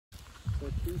for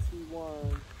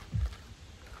TC1.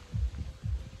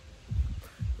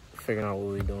 Figuring out what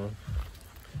we're doing.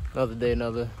 Another day,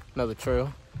 another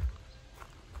trail.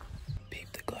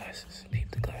 Peep the glasses,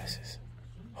 peep the glasses.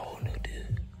 Whole new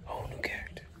dude, whole new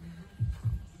character.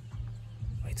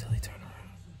 Wait till they turn around.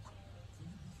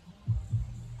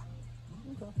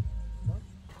 Okay.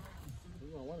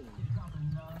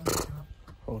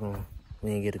 Hold on,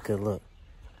 we didn't get a good look.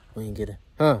 We didn't get it.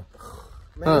 Huh?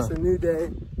 Man, it's a new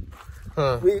day.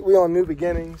 Huh? We on new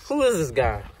beginnings. Who is this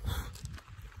guy?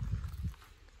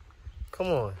 Come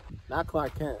on. Not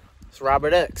Clark Kent. It's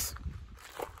Robert X.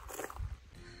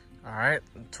 All right,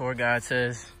 the tour guide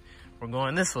says we're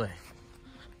going this way.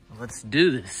 Let's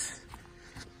do this.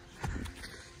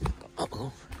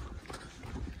 Uh-oh.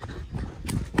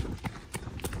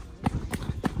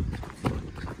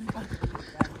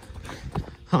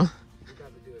 Huh? We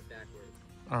got to do it backwards.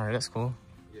 All right, that's cool.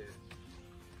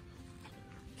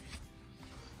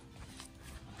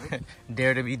 Yeah.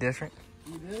 Dare to be different.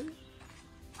 You did?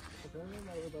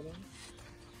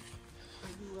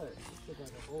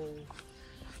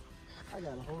 I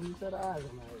got a whole new set of eyes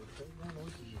on my head.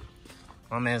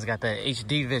 My man's got that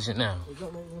HD vision now. It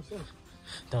don't make no sense.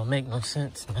 Don't make no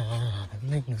sense. Nah, don't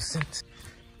make no sense.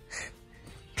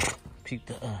 Peep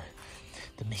the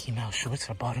Mickey Mouse shorts.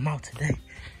 I bought them out today.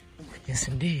 Yes,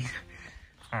 indeed.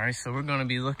 All right, so we're gonna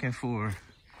be looking for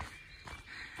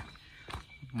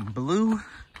blue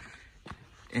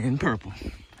and purple.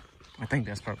 I think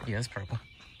that's purple. Yeah, it's purple.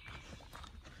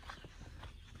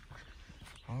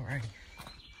 All right.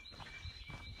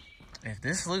 If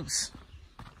this loops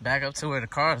back up to where the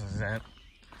cars is at,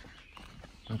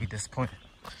 I'm gonna be disappointed.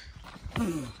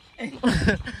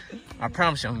 I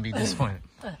promise you I'm gonna be disappointed.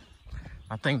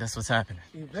 I think that's what's happening.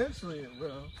 Eventually it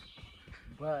will.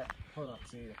 But, hold on,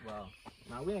 see, well,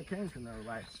 now we ain't came to no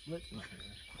like splits nothing.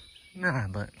 Nah,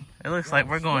 but it looks like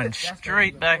we're going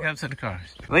straight back up to the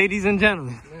cars. Ladies and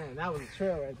gentlemen. Man, that was a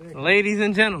trail right there. Ladies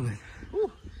and gentlemen.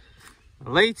 Whew.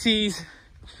 Ladies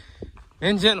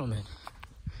and gentlemen.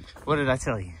 What did I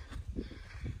tell you?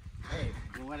 Hey,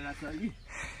 well, what did I tell you?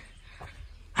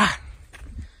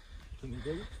 Can you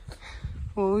dig it?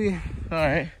 Oh, yeah. All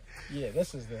right. Yeah,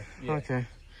 this is the... Yeah. Okay.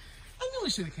 I knew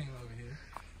we should have came over here.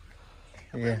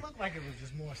 Yeah. It looked like it was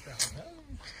just more stuff.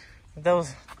 That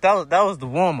was the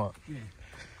warm-up. Yeah.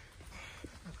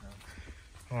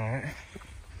 All right.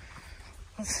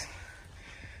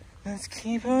 Let's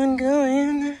keep on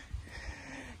going.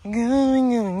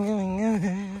 Going.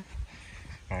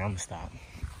 All right, I'm gonna stop.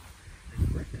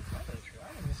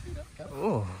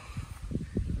 Oh,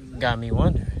 got me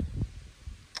wondering.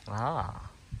 Ah.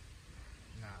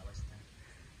 Nah, let's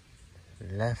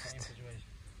think. Left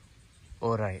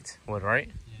or right? What, right?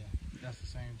 Yeah, that's the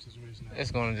same situation.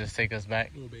 It's gonna just take us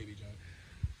back. Little baby joke.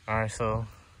 All right, so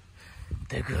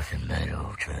the Griffin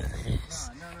Meadow Trail it is.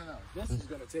 No. This is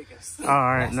gonna take us. All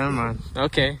right, never mind.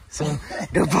 Okay, so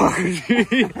the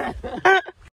Parker.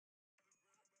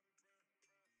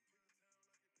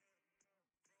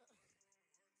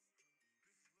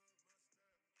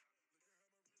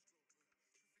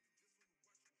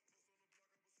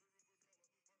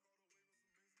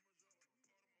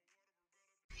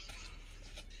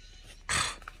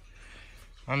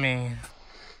 I mean,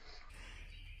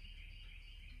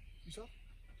 You saw?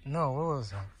 no, what was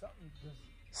that?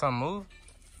 Something moved?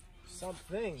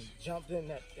 Something jumped in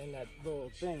that little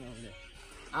thing over there.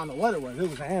 I don't know what it was. It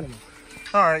was an animal.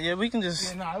 All right, yeah, we can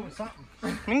just, Yeah, no, it was something. we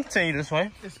can continue this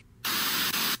way.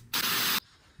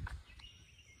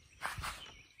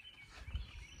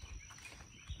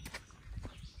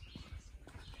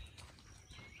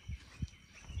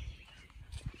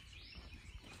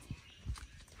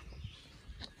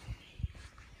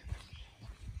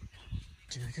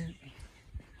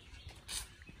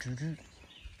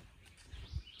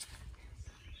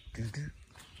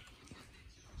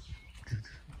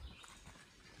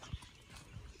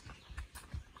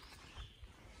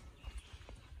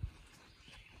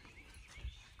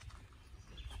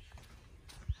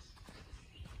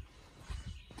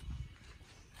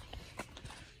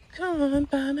 Come on,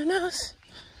 Domino's.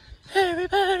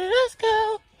 Everybody, let's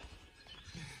go.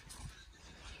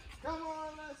 Come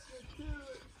on, let's get to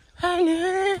it. I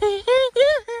knew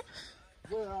it.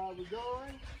 Where are we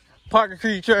going? Parker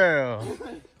Creek Trail.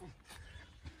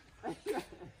 I like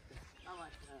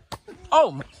that.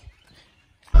 Oh, my.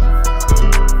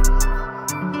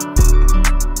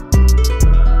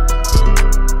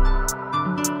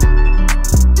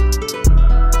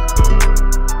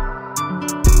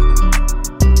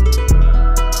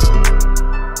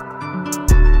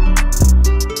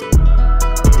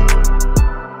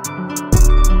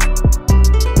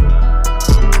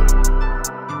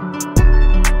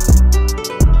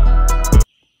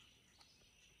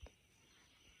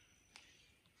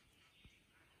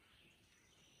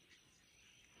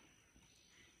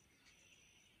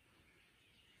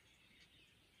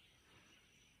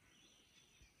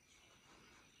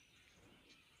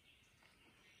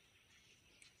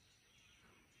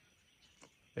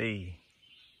 Hey.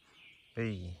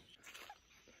 Hey.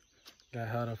 Got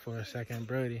held up for a second.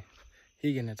 Brody,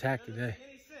 he getting attacked today.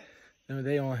 No,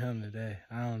 they on him today.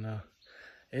 I don't know.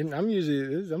 And I'm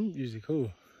usually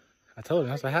cool. I told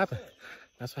him that's what happened.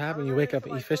 That's what happened. You wake up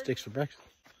and eat fish sticks for breakfast.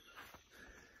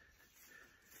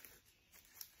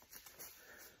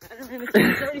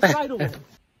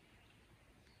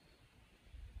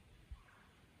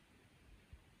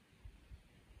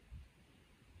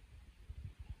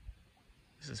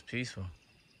 This is peaceful.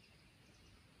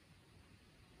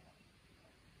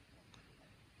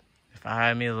 If I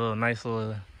had me a nice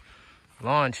little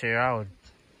lawn chair, I would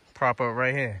prop up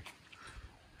right here.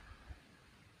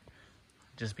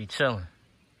 Just be chilling.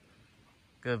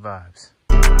 Good vibes.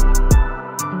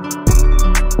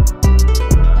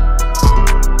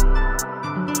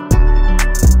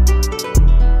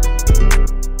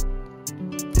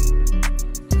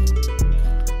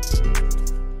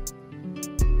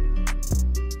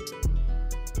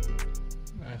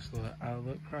 Nice little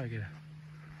outlook. Probably get a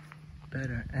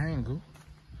better angle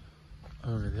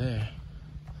over there.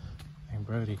 And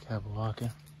Brody kept walking.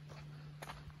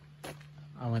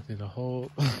 I went through the whole,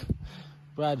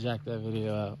 but I jacked that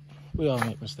video out. We all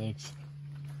make mistakes.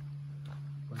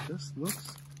 But this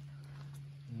looks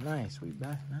nice. We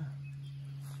back now.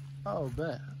 Oh,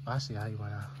 bet. I see how you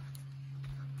went out.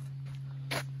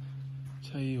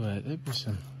 Tell you what, there be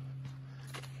some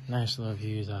nice little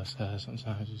views outside.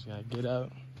 Sometimes you just gotta get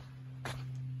out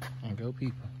and go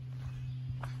people.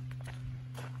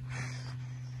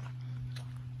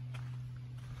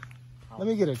 Let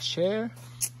me get a chair.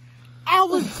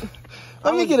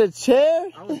 Let me get a chair.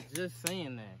 I was just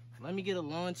saying that. Let me get a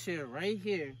lawn chair right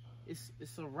here. It's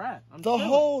a wrap. I'm the chilling.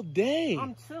 Whole day.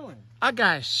 I'm chilling. I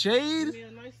got shade. Give me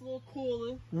a nice little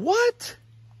cooler. What?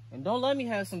 And don't let me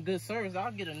have some good service.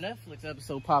 I'll get a Netflix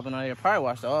episode popping out here. Probably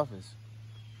watch The Office.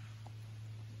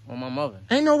 On my mother.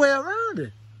 Ain't no way around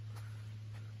it.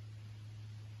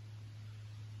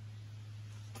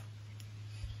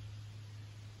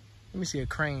 Let me see a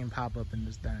crane pop up in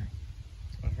this thing.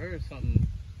 I heard something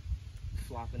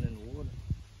flopping in the water.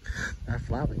 Not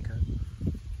flopping, cuz.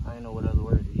 I didn't know what other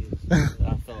word to use.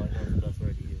 I felt like that was the best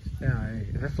word to use.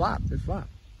 Yeah, it flopped. It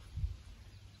flopped.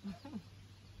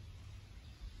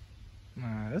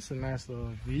 Nah, that's a nice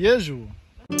little visual.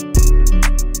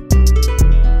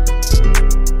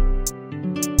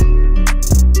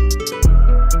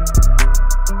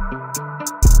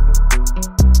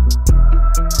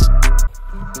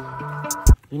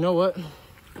 You know what?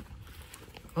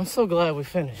 I'm so glad we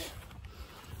finished.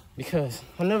 Because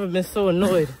I've never been so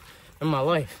annoyed in my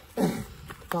life.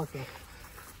 Okay.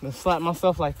 Been slapped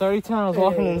myself like 30 times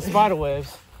walking in the spider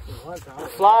webs.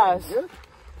 Flies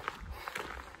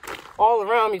all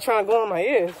around me trying to go in my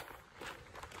ears.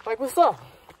 Like, what's up?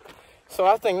 So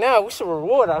I think now we should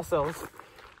reward ourselves.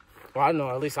 Well, I know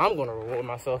at least I'm going to reward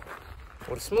myself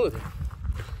with a smoothie.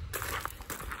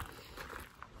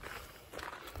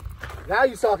 Now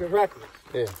you talking reckless.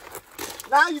 Yeah.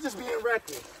 Now you just being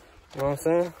reckless. You know what I'm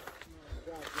saying?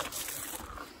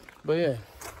 But yeah,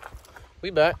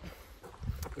 we back.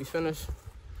 We finished.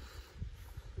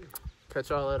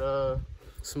 Catch y'all at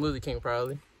Smoothie King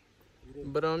probably.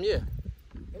 But yeah.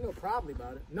 Ain't no probably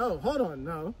about it. No, hold on.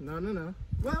 No.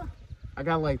 Well, I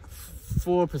got like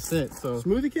 4%, so.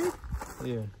 Smoothie King?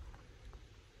 Yeah.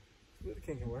 Smoothie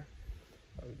King can work.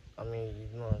 I mean,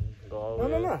 you want to go all the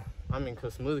way? No. I mean,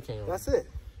 cause Smoothie King. That's it.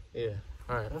 Yeah.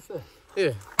 All right. That's it.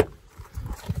 Yeah.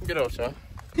 Get out, y'all.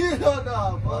 Get on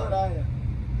the boat, I am.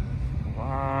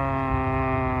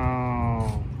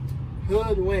 Wow.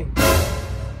 Hoodwink.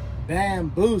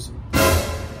 Bamboozle.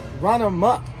 Run 'em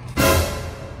up.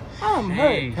 I'm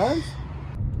hurt, cuz.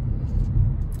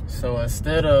 So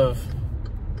instead of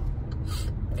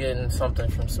getting something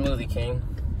from Smoothie King,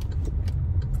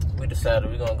 we decided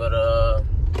we're gonna go to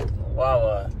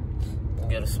Wawa and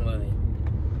get a smoothie.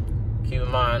 Keep in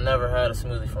mind, I never had a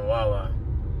smoothie from Wawa,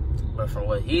 but from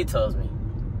what he tells me,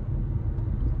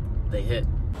 they hit.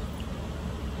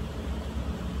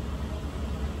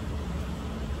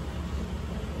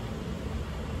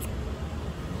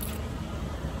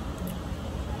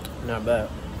 Not bad.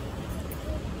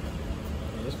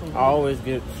 I always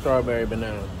get strawberry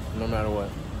banana, no matter what.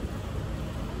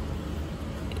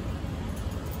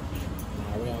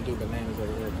 Nah, we don't do bananas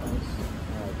over here, cuz.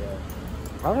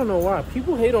 I don't know why.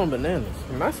 People hate on bananas.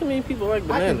 Not so many people like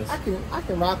bananas. I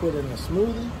can rock with it in a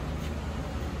smoothie.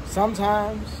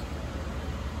 Sometimes,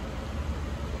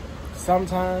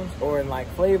 or in like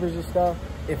flavors and stuff,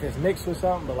 if it's mixed with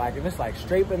something. But like if it's like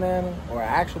straight banana or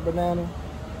actual banana,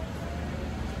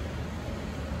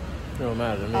 it don't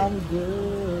matter to me. I'm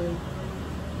good.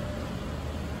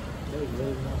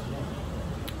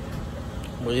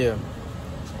 But yeah,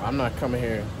 I'm not coming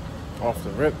here off the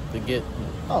rip to get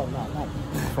Oh, no, not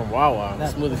from Wawa,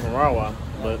 smoothie from Wawa,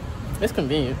 but it's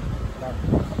convenient.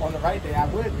 on the right day. I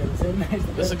would get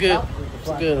it. It's a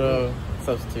good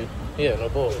substitute. Yeah, no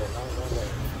bull.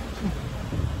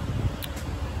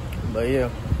 But yeah,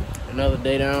 another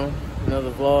day down,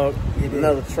 another vlog,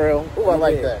 another trail. Ooh, I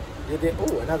like that. You did.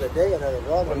 Ooh, another day, another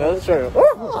vlog. Another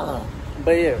trail.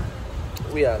 But yeah,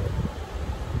 we out.